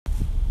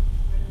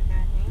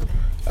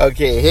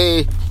Okay,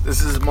 hey,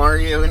 this is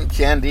Mario and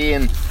Candy,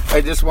 and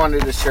I just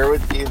wanted to share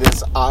with you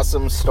this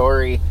awesome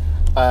story.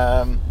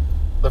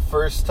 The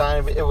first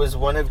time, it was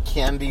one of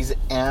Candy's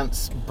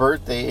aunt's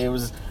birthday. It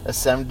was a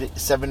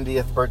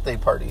 70th birthday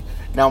party.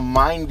 Now,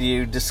 mind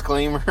you,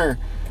 disclaimer,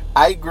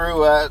 I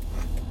grew up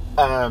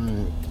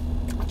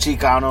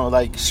Chicano,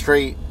 like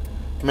straight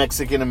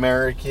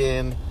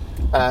Mexican-American.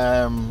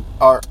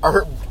 Our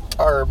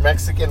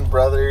Mexican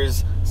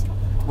brothers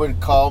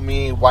would call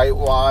me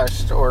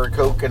whitewashed or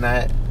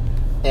coconut,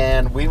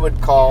 and we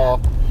would call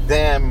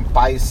them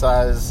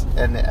paisas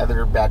and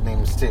other bad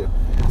names too.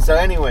 So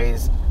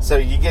anyways, so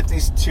you get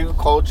these two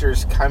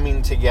cultures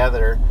coming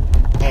together,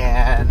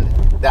 and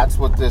that's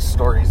what this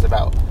story's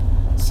about.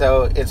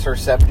 So it's her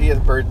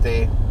 70th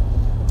birthday,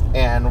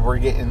 and we're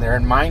getting there.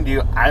 And mind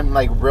you, I'm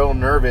like real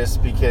nervous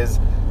because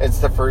it's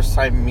the first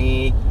time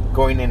me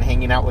going and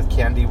hanging out with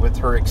Candy with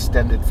her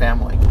extended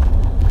family.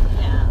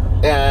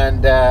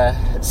 And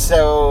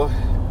so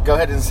go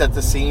ahead and set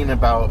the scene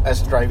about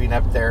us driving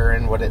up there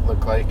and what it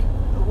looked like.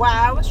 Well,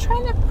 I was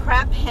trying to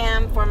prep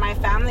him for my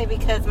family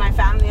because my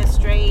family is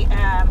straight.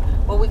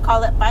 We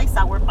call it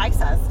paisa. We're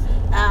paisas.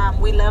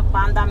 We love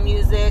banda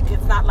music.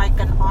 It's not like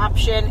an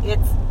option.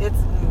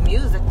 It's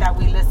music that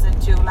we listen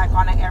to like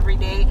on an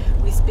everyday.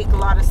 We speak a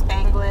lot of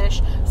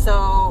Spanglish.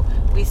 So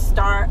we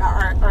start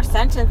our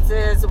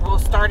sentences will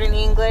start in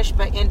English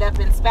but end up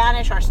in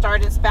Spanish, or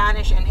start in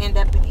Spanish and end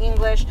up in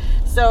English.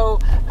 So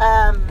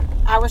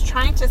I was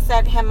trying to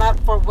set him up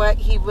for what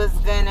he was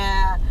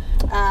gonna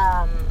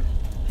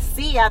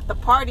see at the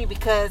party,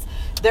 because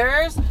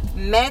there's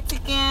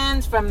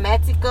Mexicans from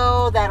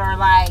Mexico that are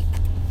like,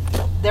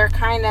 they're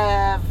kind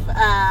of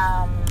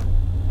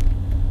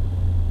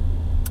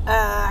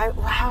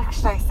how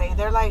should I say,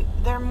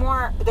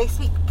 they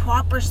speak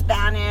proper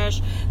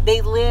Spanish,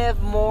 they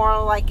live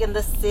more like in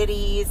the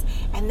cities.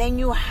 And then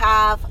you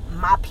have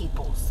my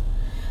peoples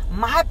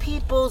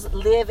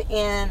live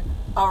in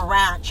a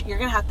ranch. You're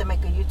gonna have to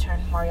make a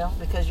U-turn, Mario,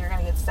 because you're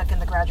gonna get stuck in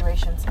the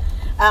graduations.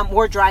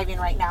 We're driving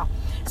right now.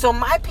 So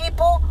my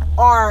people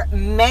are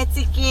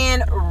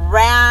Mexican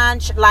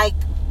ranch. Like,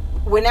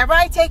 whenever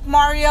I take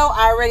Mario,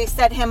 I already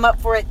set him up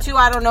for it too.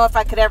 I don't know if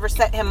I could ever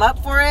set him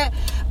up for it,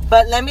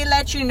 but let me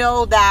let you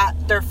know that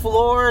their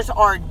floors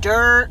are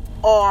dirt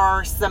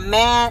or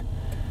cement.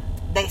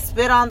 They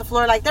spit on the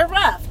floor. Like, they're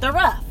rough.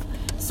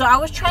 So I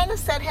was trying to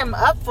set him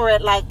up for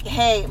it. Like,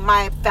 hey,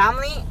 my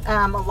family,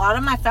 a lot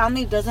of my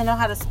family doesn't know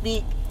how to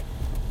speak,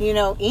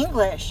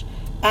 English.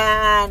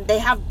 And they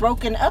have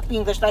broken up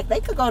English. Like,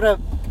 they could go to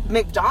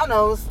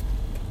McDonald's,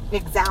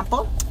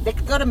 example. They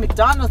could go to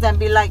McDonald's and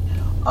be like,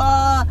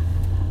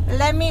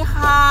 let me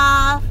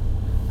have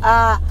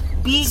a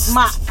Big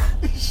Mac.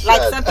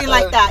 Like something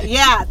like that.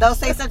 Yeah, they'll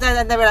say something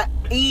and they'll be like,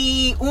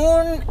 y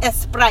un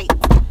Sprite.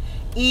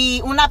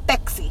 Y una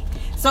Pepsi.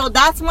 So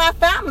that's my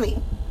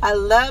family. I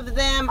love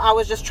them. I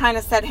was just trying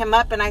to set him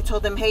up, and I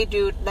told him, hey,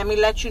 dude, let me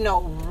let you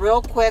know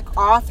real quick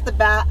off the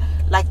bat,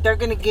 like, they're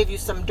going to give you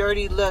some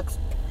dirty looks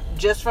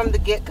just from the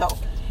get-go.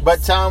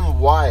 But tell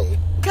them why.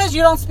 Because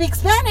you don't speak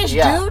Spanish,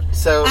 dude.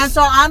 So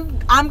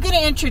I'm going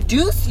to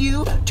introduce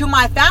you to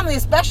my family,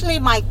 especially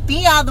my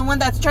tia, the one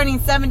that's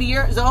turning 70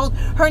 years old.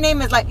 Her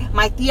name is like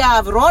my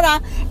tia Aurora.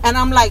 And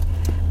I'm like,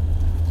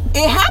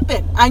 it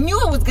happened. I knew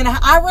it was going to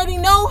happen. I already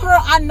know her.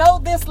 I know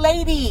this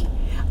lady.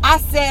 I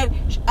said,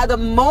 at the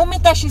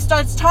moment that she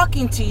starts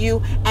talking to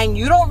you and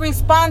you don't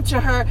respond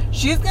to her,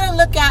 she's going to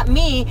look at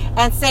me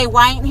and say,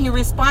 why ain't he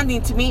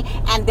responding to me?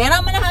 And then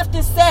I'm going to have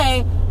to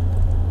say,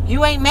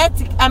 you ain't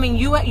Mexican. I mean,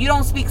 you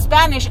don't speak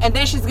Spanish. And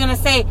then she's going to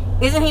say,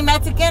 isn't he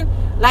Mexican?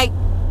 Like,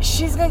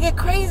 she's going to get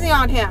crazy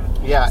on him.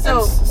 Yeah.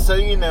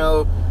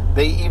 So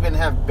they even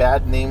have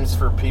bad names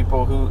for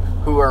people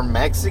who are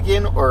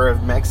Mexican or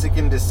of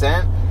Mexican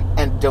descent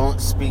and don't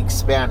speak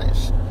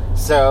Spanish.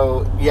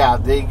 So, yeah,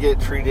 they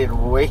get treated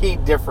way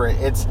different.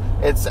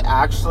 It's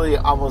actually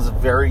almost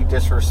very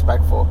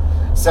disrespectful.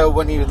 So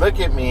when you look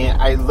at me,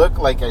 I look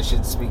like I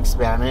should speak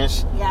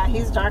Spanish. Yeah,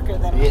 he's darker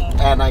than me.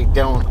 And I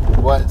don't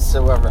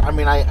whatsoever. I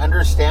mean, I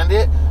understand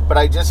it, but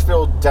I just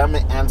feel dumb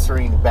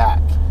answering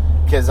back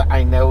because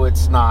I know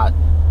it's not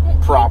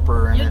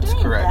proper and it's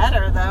correct. You're doing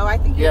better, though. I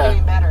think you're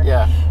doing better.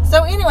 Yeah.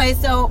 So anyway,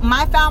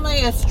 my family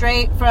is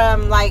straight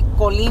from, like,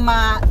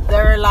 Colima.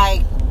 They're,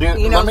 like, dude,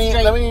 let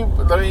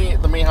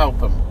me help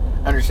them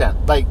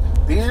understand. Like,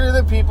 these are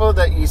the people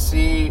that you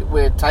see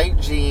with tight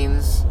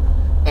jeans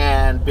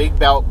and big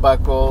belt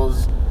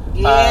buckles.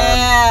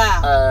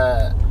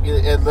 Yeah.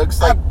 It looks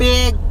like a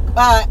big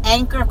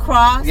anchor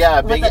cross. Yeah,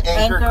 a big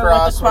anchor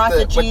cross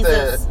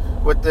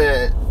with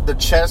the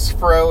chest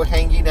fro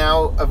hanging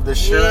out of the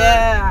shirt.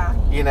 Yeah.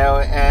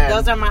 And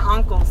those are my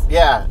uncles.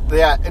 Yeah,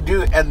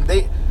 dude, and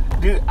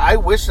dude, I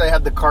wish I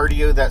had the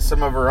cardio that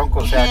some of her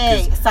uncles had.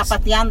 Hey,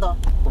 zapateando.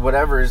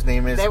 Whatever his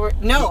name is.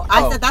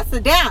 I said that's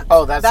the dance.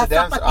 Oh, that's the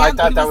dance? I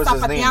thought that was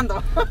his name.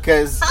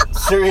 Because,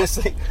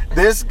 seriously,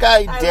 this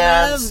guy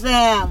danced.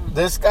 I love them.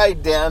 This guy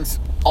danced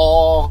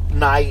all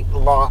night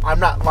long. I'm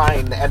not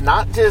lying. And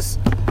not just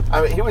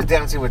I mean, he was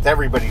dancing with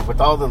everybody,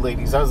 with all the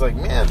ladies. I was like,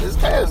 man, this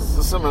guy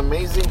has some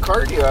amazing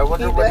cardio. I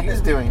wonder what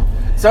he's doing.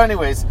 So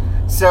anyways,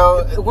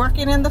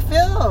 working in the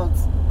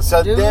fields.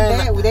 So dude,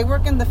 then they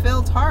work in the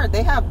fields hard.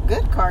 They have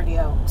good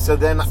cardio. So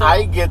then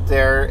I get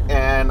there,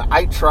 and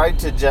I tried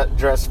to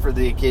dress for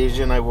the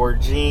occasion. I wore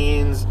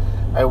jeans,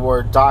 I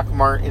wore Doc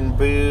Marten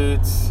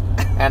boots,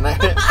 and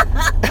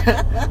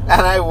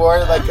I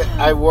wore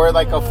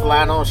like a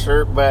flannel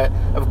shirt, but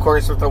of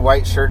course with a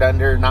white shirt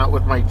under, not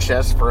with my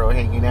chest fro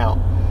hanging out.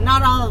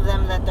 Not all of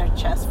them let their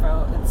chest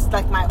fro. It's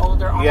like my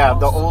older uncles. Yeah,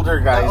 the older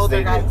guys. The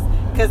older guys,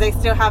 because they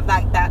still have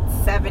like that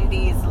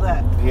 70s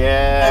look.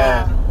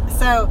 Yeah.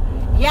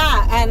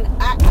 Yeah, and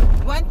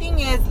one thing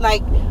is,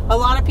 like, a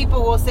lot of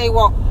people will say,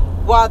 well,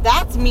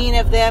 that's mean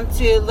of them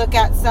to look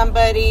at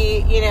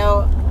somebody,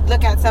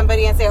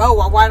 and say, oh,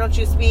 well, why don't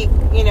you speak,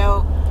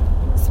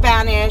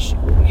 Spanish?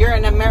 You're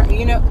an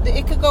American,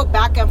 it could go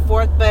back and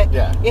forth, but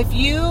if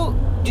you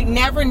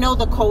never know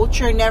the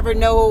culture, never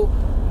know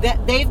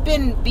that they've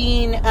been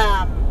being,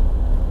 I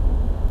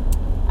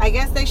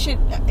guess the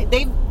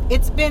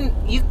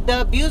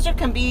abuser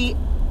can be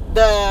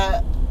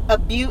the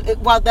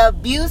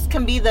abuse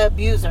can be the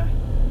abuser.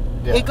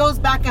 Yeah. It goes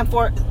back and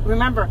forth.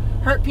 Remember,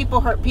 hurt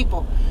people.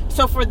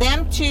 So for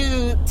them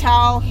to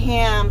tell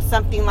him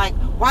something like,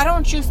 why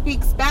don't you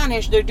speak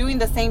Spanish? They're doing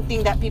the same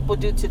thing that people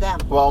do to them.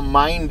 Well,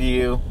 mind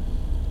you,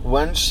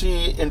 when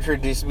she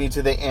introduced me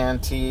to the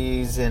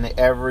aunties and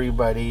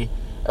everybody,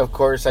 of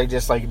course, I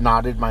just like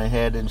nodded my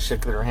head and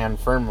shook their hand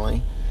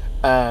firmly.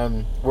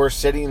 We're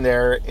sitting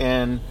there,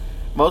 and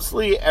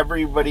mostly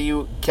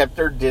everybody kept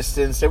their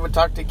distance. They would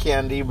talk to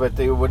Candy, but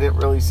they wouldn't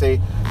really say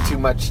too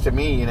much to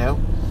me,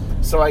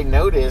 So I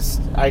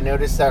noticed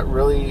that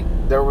really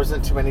there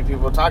wasn't too many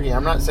people talking.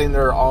 I'm not saying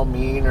they're all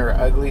mean or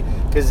ugly,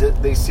 because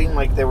they seemed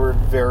like they were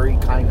very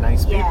kind,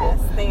 nice people.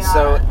 Yes, they are.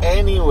 So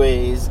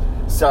anyways,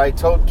 I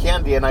told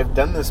Candy, and I've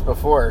done this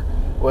before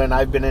when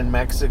I've been in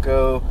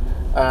Mexico,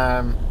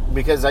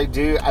 because I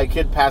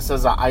could pass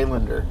as an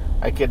islander.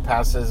 I could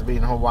pass as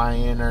being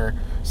Hawaiian or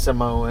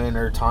Samoan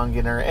or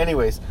Tongan or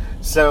anyways.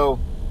 So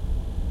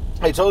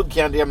I told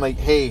Candy, I'm like,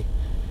 hey,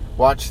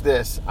 watch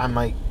this. I'm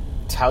like,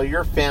 tell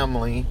your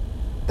family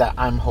that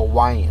I'm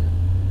Hawaiian.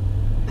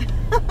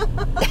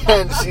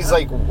 And she's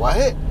like,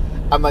 what?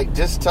 I'm like,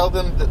 just tell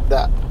them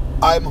that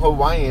I'm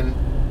Hawaiian,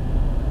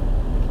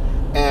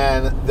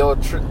 and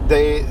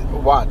they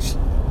watch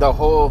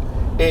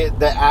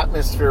the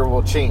atmosphere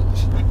will change.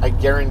 I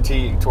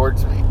guarantee you,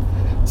 towards me.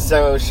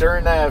 So sure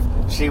enough,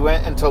 she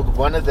went and told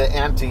one of the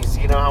aunties.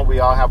 You know how we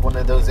all have one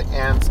of those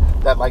aunts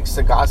that likes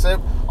to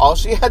gossip? All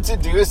she had to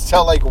do is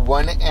tell like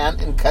one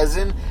aunt and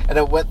cousin, and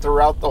it went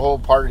throughout the whole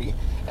party.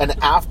 And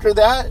after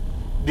that,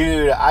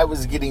 dude, I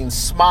was getting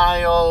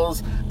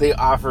smiles. They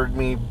offered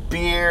me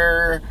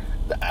beer.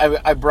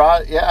 I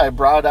brought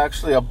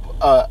actually a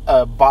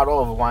bottle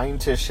of wine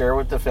to share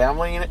with the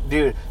family.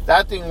 Dude,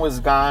 that thing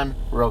was gone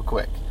real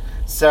quick.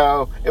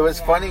 So it was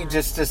funny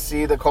just to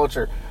see the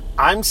culture.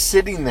 I'm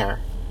sitting there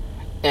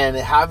and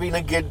having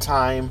a good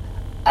time,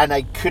 and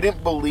I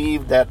couldn't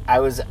believe that I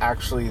was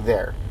actually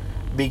there.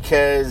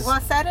 Because...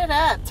 Well, set it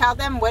up. Tell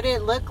them what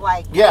it looked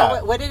like.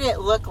 Yeah. What did it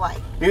look like?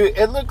 Dude,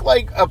 it looked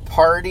like a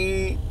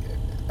party,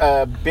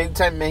 a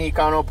big-time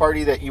Mexicano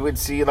party that you would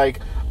see, like,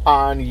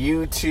 on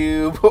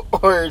YouTube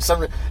or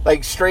something.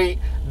 Like, straight...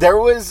 There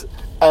was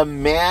a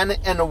man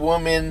and a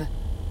woman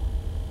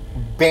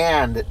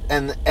band,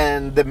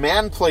 and the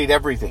man played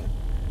everything.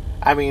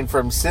 I mean,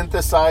 from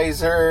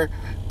synthesizer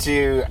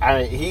to...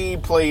 he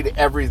played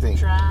everything.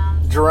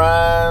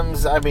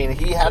 Drums. I mean,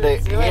 he had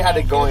it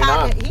going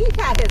on. He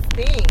got his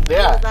thing.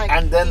 Yeah,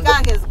 and then he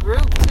got his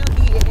group too.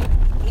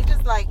 He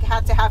just like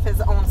had to have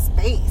his own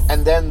space.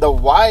 And then the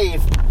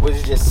wife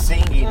was just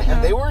singing,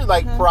 and they were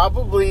like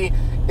probably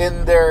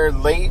in their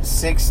late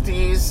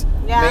 60s,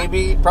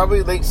 maybe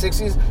probably late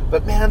 60s.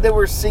 But man, they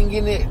were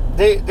singing it.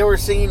 They were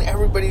singing.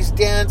 Everybody's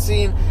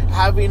dancing,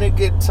 having a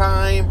good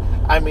time.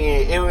 I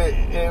mean,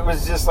 it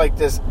was just like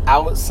this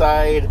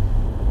outside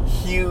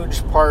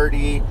huge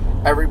party.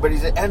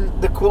 Everybody's, and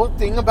the cool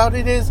thing about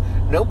it is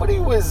nobody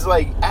was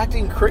like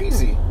acting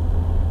crazy.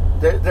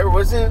 There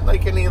wasn't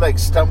like any like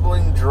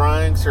stumbling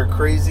drunks or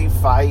crazy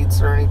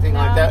fights or anything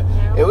like that.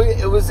 No.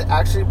 It was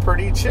actually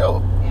pretty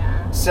chill.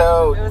 Yeah.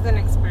 So it was an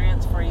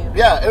experience for you.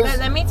 Yeah. But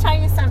let me tell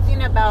you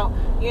something about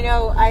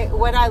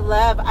what I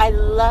love. I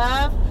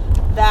love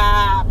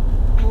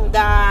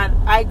that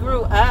I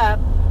grew up.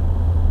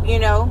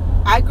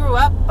 I grew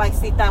up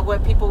paisita,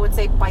 what people would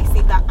say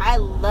paisita. I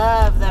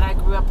love that I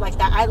grew up like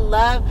that. I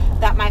love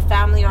that my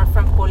family are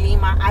from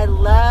Colima. I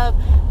love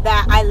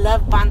that I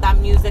love banda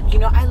music.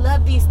 I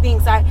love these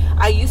things.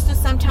 I used to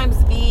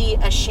sometimes be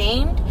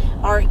ashamed,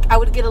 or I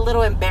would get a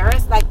little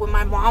embarrassed, like when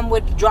my mom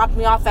would drop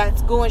me off at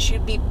school and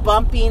she'd be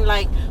bumping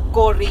like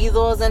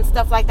corridos and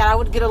stuff like that. I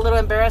would get a little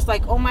embarrassed,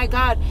 like, oh my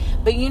God.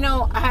 But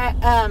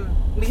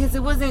because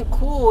it wasn't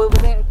cool. It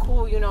wasn't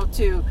cool,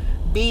 to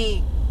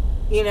be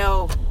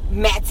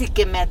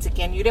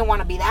Mexican. You didn't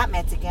want to be that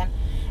Mexican.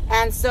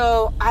 And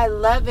so I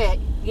love it.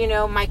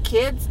 My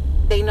kids,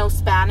 they know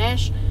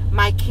Spanish.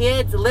 My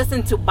kids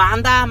listen to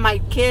banda. My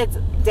kids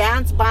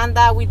dance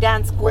banda. We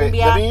dance cumbia. Wait,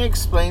 let me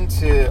explain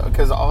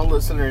because all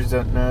listeners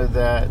don't know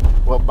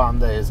what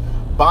banda is.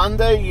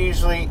 Banda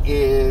usually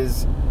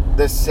is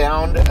the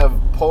sound of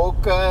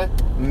polka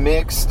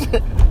mixed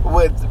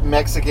with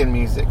Mexican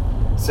music.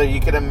 So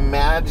you can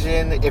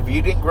imagine if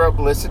you didn't grow up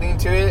listening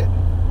to it,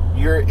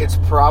 it's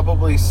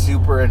probably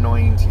super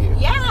annoying to you.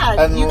 Yeah,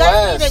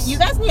 Unless you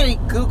guys need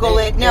to Google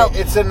it. No,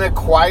 it's an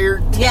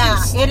acquired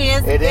taste. Yeah, it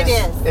is. It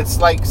is. It's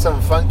like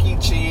some funky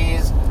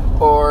cheese,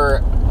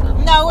 or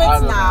no,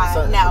 it's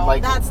not.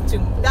 That's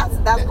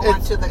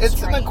going to the extreme.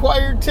 It's an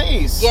acquired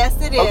taste. Yes,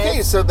 it is.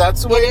 Okay, so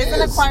that's what it is. It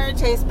is an acquired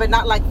taste, but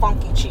not like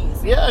funky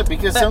cheese. Yeah,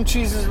 because some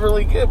cheese is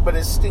really good, but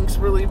it stinks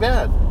really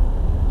bad.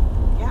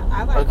 Yeah,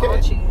 I like all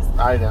cheese.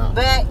 I know.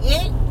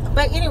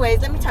 But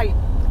anyways, let me tell you,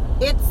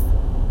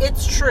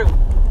 it's true.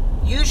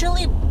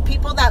 Usually,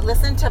 people that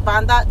listen to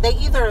banda, they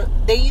either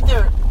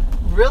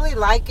really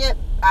like it.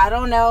 I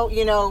don't know,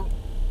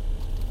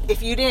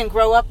 if you didn't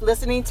grow up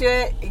listening to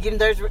it,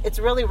 it's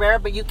really rare,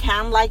 but you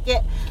can like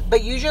it.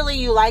 But usually,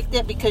 you liked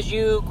it because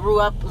you grew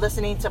up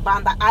listening to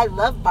banda. I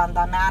love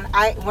banda, man.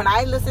 When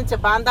I listen to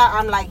banda,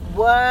 I'm like,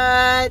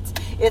 what?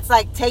 It's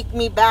like, take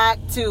me back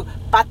to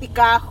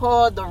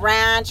Paticajo, the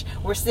ranch.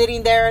 We're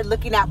sitting there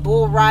looking at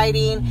bull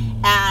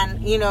riding,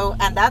 and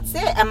and that's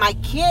it. And my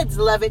kids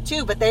love it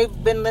too, but they've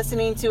been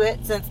listening to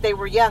it since they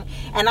were young.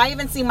 And I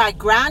even see my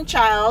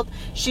grandchild.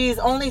 She's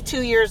only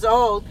 2 years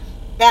old,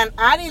 and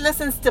Ari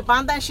listens to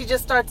banda and she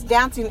just starts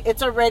dancing.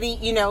 It's already,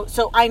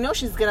 so I know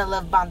she's gonna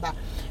love banda.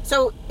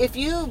 So if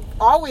you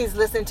always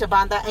listen to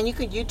banda, and you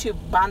could YouTube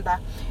banda,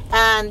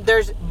 and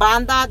there's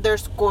banda,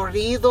 there's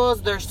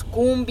corridos, there's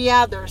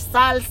cumbia, there's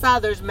salsa,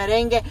 there's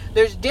merengue,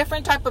 there's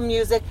different type of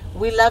music.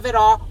 We love it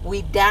all.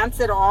 We dance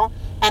it all.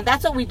 And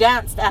that's what we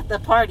danced at the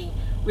party.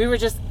 We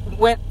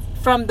went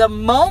from the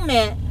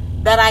moment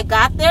that I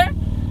got there,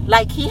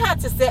 like he had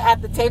to sit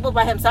at the table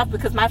by himself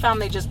because my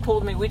family just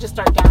pulled me. We just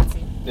started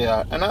dancing.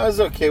 Yeah, and I was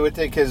okay with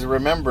it because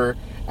remember,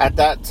 at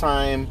that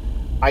time,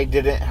 I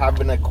didn't have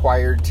an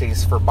acquired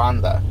taste for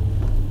banda.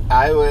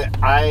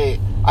 I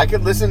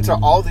could listen to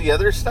all the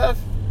other stuff,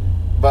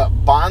 but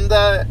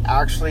banda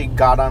actually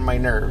got on my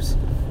nerves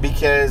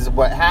because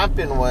what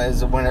happened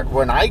was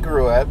when I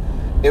grew up,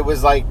 it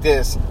was like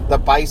this. The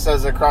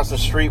paisas across the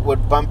street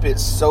would bump it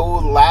so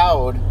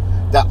loud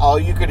that all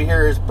you could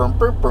hear is brum,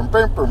 brum, brum,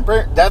 brum, brum,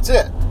 brum. That's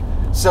it.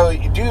 So,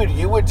 dude,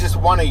 you would just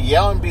want to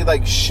yell and be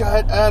like,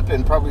 shut up,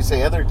 and probably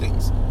say other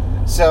things.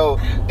 So,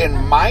 in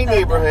my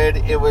neighborhood,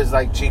 it was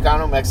like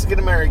Chicano,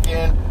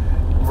 Mexican-American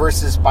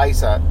versus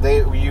paisa.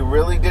 You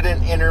really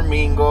didn't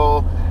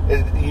intermingle.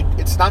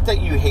 It's not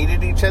that you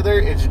hated each other.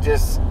 It's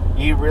just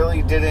you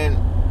really didn't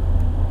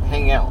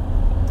hang out.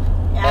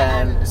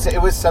 Yeah. And so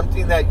it was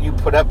something that you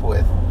put up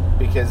with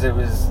because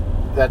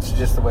that's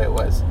just the way it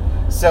was.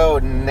 So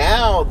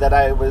now that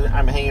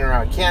I'm hanging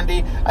around with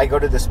Candy, I go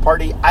to this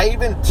party. I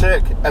even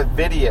took a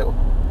video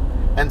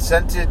and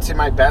sent it to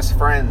my best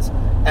friends.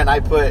 And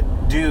I put,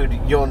 dude,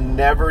 you'll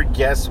never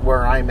guess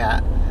where I'm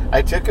at.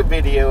 I took a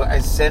video, I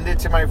sent it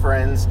to my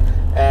friends,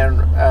 and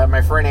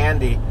my friend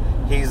Andy,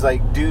 he's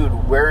like, dude,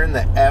 where in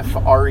the F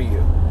are you?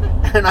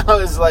 And I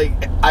was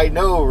like, I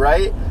know,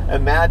 right?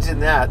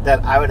 Imagine that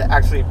I would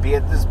actually be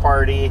at this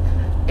party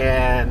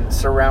and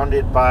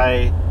surrounded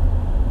by,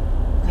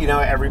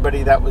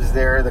 everybody that was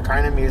there, the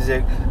kind of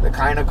music, the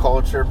kind of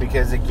culture,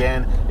 because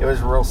again, it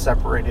was real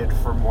separated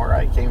from where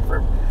I came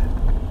from.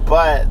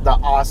 But the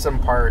awesome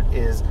part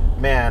is,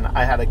 man,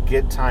 I had a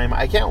good time.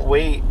 I can't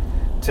wait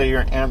till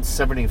your aunt's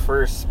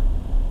 71st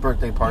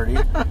birthday party.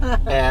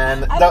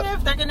 And I don't know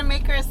if they're going to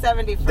make her a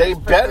 71st. They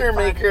better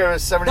make her a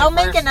 71st. They'll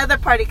make another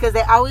party because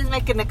they always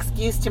make an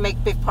excuse to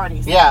make big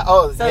parties. Yeah.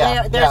 Oh, so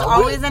yeah. There's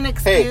always an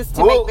excuse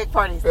to make big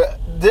parties.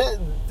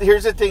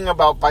 Here's the thing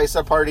about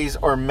paisa parties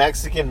or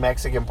Mexican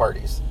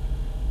parties.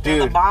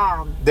 Dude, the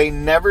bomb. They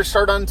never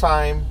start on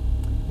time.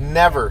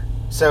 Never.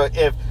 So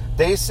if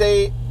they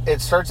say it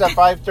starts at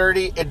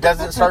 5:30, it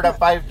doesn't start at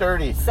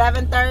 5:30.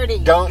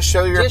 7:30. Don't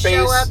show your face. Just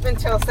show up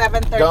until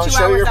 7:30. Don't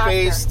show your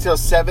face till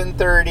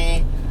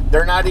 7:30.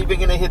 They're not even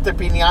going to hit the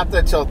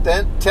piñata till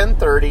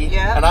 10:30.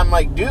 Yeah. And I'm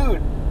like,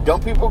 dude,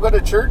 don't people go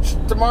to church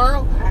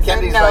tomorrow?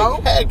 Candy's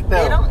like, heck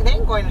no. They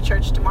ain't going to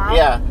church tomorrow.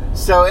 Yeah.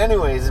 So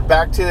anyways,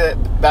 back to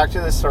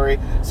the story.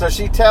 So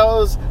she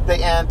tells the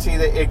auntie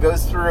that it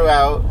goes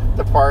throughout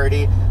the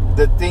party.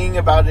 The thing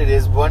about it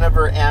is one of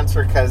her aunts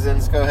or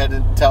cousins, go ahead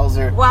and tells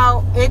her.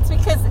 Well, it's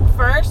because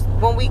first,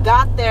 when we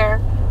got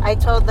there, I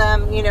told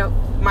them,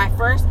 my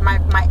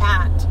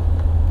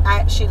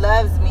aunt, she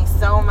loves me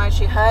so much.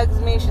 She hugs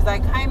me. She's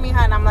like, hi, mija.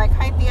 And I'm like,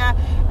 hi, tia.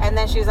 And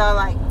then she's all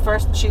like,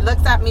 first, she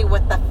looks at me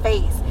with the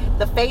face.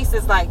 The face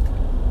is like,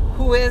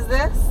 who is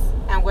this?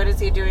 And what is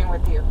he doing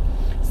with you?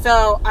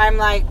 So I'm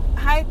like,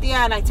 hi, tia.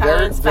 And I tell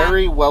her in Spanish.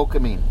 Very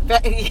welcoming.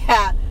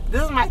 Yeah.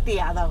 This is my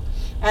tia, though.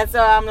 And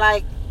so I'm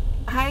like,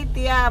 hi,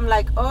 tia. I'm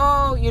like,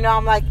 oh,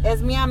 I'm like,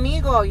 es mi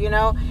amigo,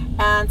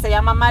 and se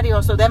llama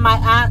Mario. So then my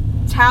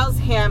aunt tells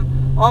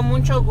him, oh,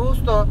 mucho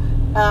gusto,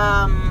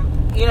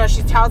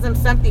 she tells him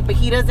something, but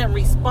he doesn't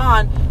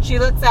respond. She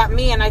looks at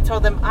me, and I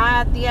told him,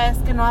 tía,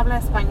 es que no habla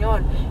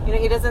español.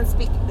 He doesn't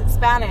speak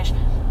Spanish.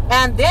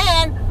 And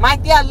then my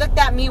tia looked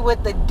at me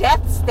with the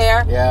death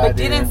stare, but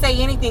didn't say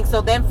anything.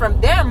 So then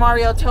from there,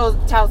 Mario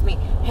tells me,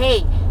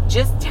 hey,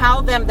 just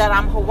tell them that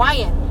I'm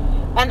Hawaiian.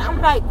 And I'm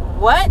like,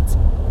 what?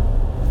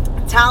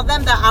 Tell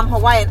them that I'm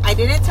Hawaiian. I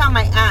didn't tell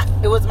my aunt.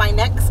 It was my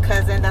next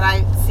cousin that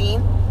I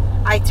seen.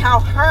 I tell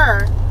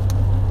her,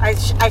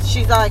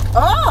 she's like,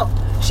 oh,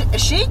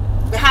 she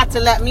had to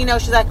let me know.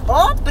 She's like,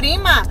 oh,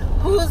 prima,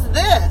 who's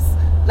this?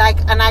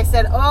 And I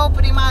said, oh,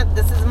 prima,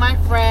 this is my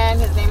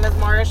friend. His name is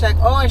Mario. She's like,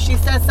 oh, and she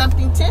said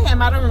something to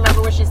him. I don't remember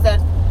what she said.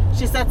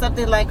 She said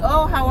something like,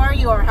 oh, how are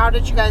you? Or how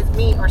did you guys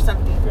meet? Or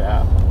something.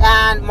 Yeah.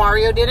 And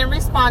Mario didn't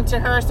respond to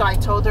her. So I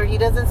told her he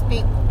doesn't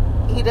speak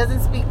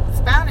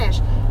Spanish.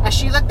 And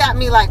she looked at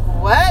me like,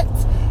 what?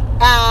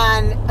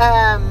 And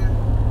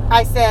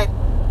I said,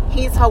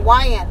 he's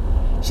Hawaiian.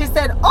 She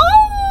said,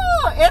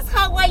 oh, it's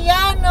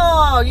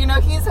Hawaiiano.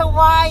 He's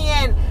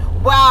Hawaiian.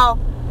 Well,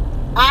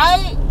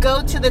 I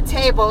go to the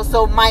table,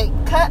 so my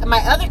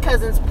other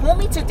cousins pull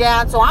me to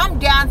dance, so I'm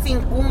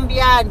dancing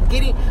cumbia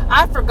and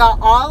I forgot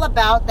all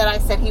about that I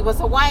said he was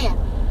Hawaiian.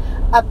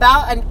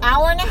 About an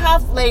hour and a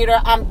half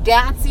later, I'm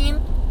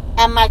dancing,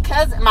 and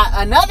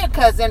another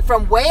cousin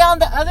from way on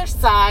the other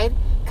side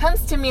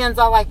comes to me and's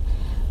all like,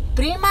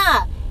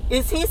 prima,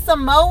 is he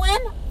Samoan?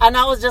 And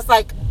I was just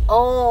like,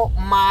 oh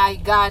my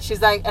God.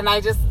 She's like, and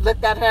I just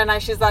looked at her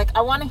and she's like,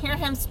 I want to hear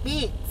him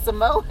speak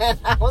Samoan.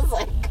 I was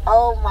like,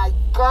 oh my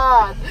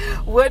God,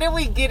 what did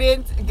we get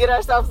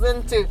ourselves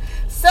into?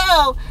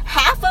 So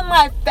half of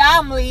my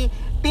family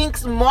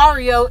thinks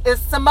Mario is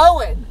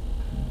Samoan.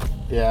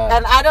 Yeah.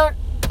 And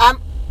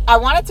I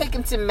want to take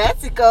him to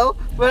Mexico,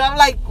 but I'm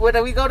like,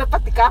 when we go to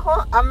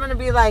Paticajo, I'm going to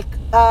be like,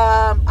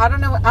 I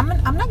don't know.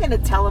 I'm not going to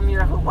tell him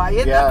you're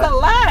Hawaiian. Yeah. That's a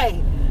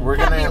lie.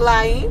 Can't be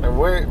lying.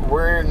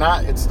 We're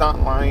not. It's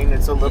not lying.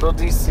 It's a little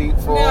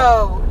deceitful.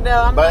 No,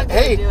 I'm not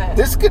gonna do it.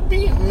 This could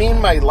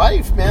mean my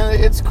life, man.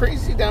 It's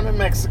crazy down in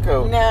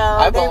Mexico.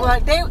 No,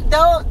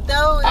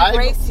 they'll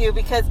embrace you,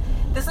 because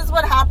this is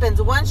what happens.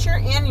 Once you're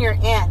in, you're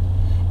in.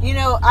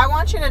 I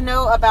want you to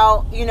know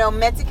about,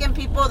 Mexican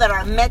people that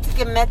are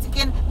Mexican.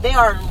 They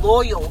are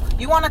loyal.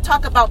 You want to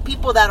talk about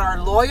people that are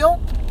loyal,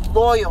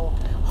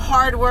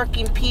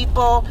 hardworking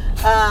people.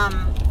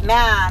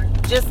 Man,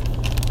 just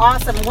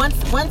awesome.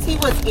 Once he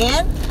was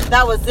in,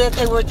 that was it.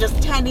 They were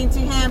just tending to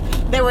him.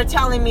 They were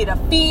telling me to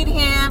feed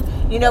him,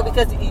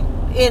 because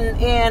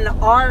in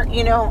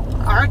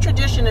our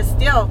tradition is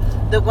still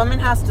the woman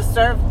has to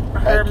serve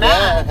her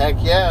man. Heck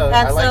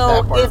yeah. And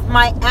so if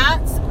my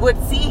aunts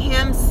would see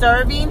him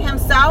serving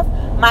himself,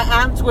 my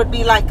aunts would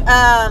be like,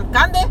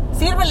 Cande,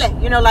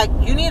 sírvele, like,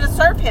 you need to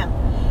serve him.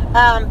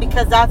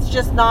 Because that's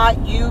just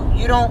not,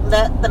 you don't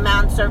let the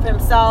man serve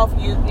himself.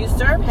 You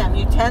serve him.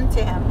 You tend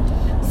to him.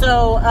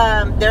 So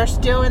they're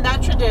still in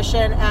that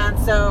tradition, and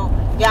so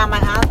yeah, my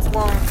aunts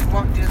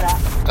won't do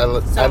that.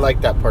 I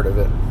like that part of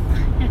it.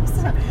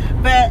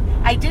 But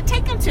I did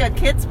take him to a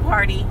kids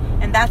party,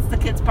 and that's the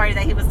kids party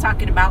that he was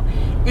talking about.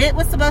 It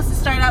was supposed to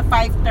start at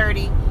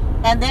 5:30,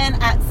 and then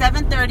at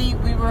 7:30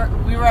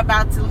 we were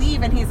about to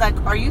leave, and he's like,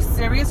 "Are you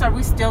serious? Are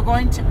we still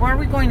going to? Where are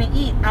we going to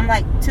eat?" I'm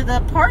like, "To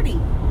the party."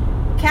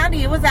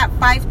 Candy, it was at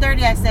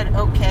 5:30. I said,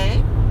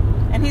 "Okay,"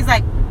 and he's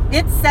like,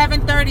 "It's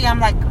 7:30." I'm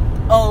like,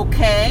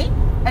 "Okay."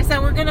 I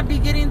said, we're going to be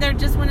getting there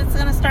just when it's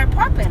going to start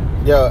popping.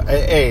 Yo,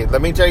 hey,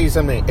 let me tell you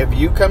something. If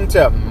you come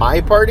to my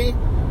party,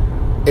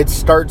 it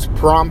starts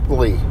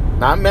promptly.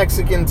 Not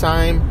Mexican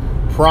time,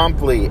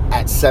 promptly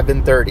at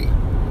 7:30.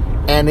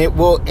 And it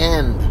will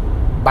end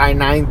by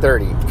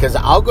 9:30. Because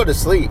I'll go to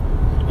sleep.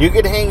 You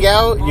could hang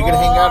out. You could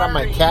hang out on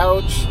my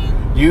couch.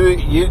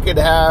 You could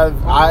have...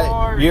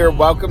 you're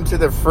welcome to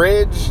the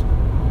fridge.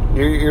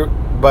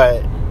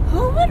 But...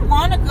 who would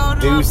want to go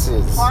to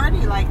a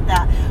party like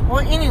that? Well,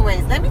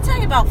 anyways, let me tell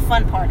you about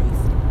fun parties.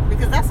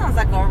 Because that sounds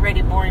like a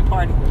already boring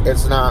party.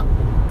 It's not.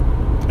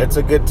 It's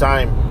a good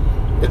time.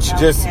 It's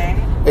just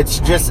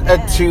a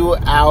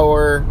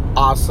 2-hour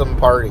awesome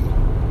party.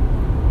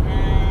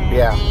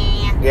 Yeah.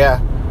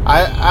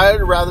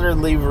 I'd rather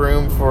leave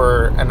room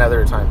for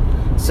another time.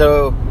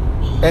 So,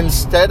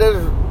 instead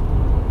of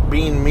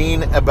being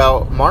mean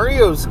about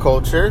Mario's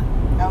culture...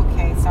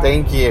 okay, sorry.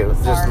 Thank you.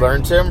 Sorry. Just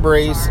learn to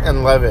embrace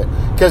and love it.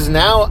 Because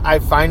now I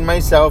find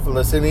myself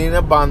listening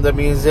to banda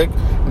music.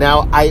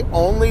 Now I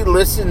only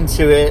listen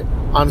to it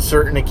on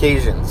certain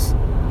occasions.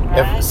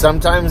 Right.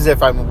 Sometimes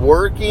if I'm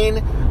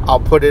working, I'll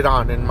put it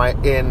on in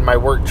my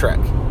work truck.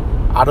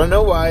 I don't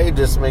know why. It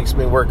just makes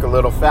me work a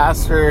little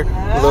faster,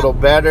 a little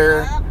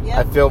better. Yep.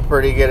 I feel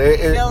pretty good.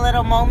 You feel a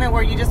little moment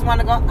where you just want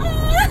to go.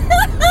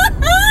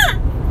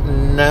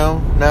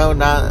 No,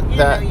 not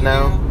that.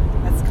 No.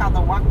 It's called the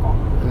wacko.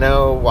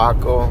 No,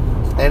 wacko.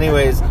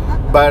 Anyways,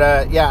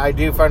 but yeah, I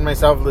do find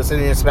myself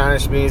listening to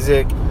Spanish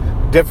music,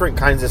 different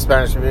kinds of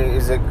Spanish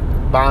music,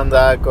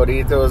 banda,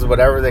 corridos,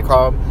 whatever they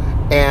call them.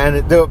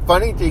 And the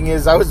funny thing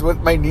is, I was with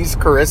my niece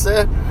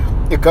Carissa,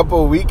 a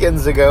couple of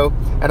weekends ago,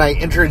 and I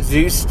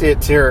introduced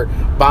it to her,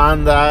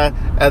 banda,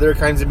 other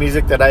kinds of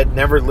music that I'd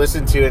never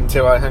listened to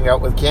until I hung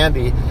out with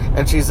Candy.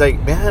 And she's like,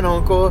 man,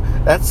 Uncle,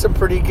 that's some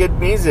pretty good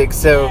music.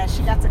 So yeah,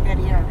 she got a good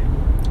ear.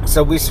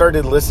 So we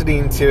started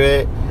listening to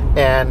it,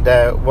 and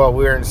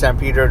we were in San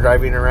Pedro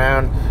driving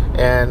around,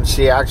 and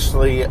she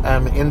actually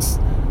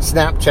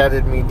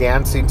Snapchatted me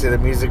dancing to the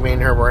music. Me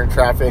and her were in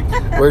traffic.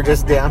 We're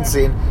just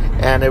dancing,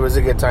 and it was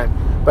a good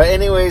time. But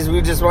anyways,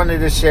 we just wanted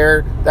to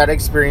share that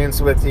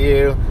experience with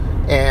you,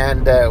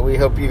 and we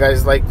hope you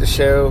guys like the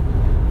show.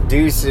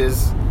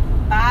 Deuces.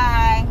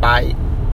 Bye. Bye.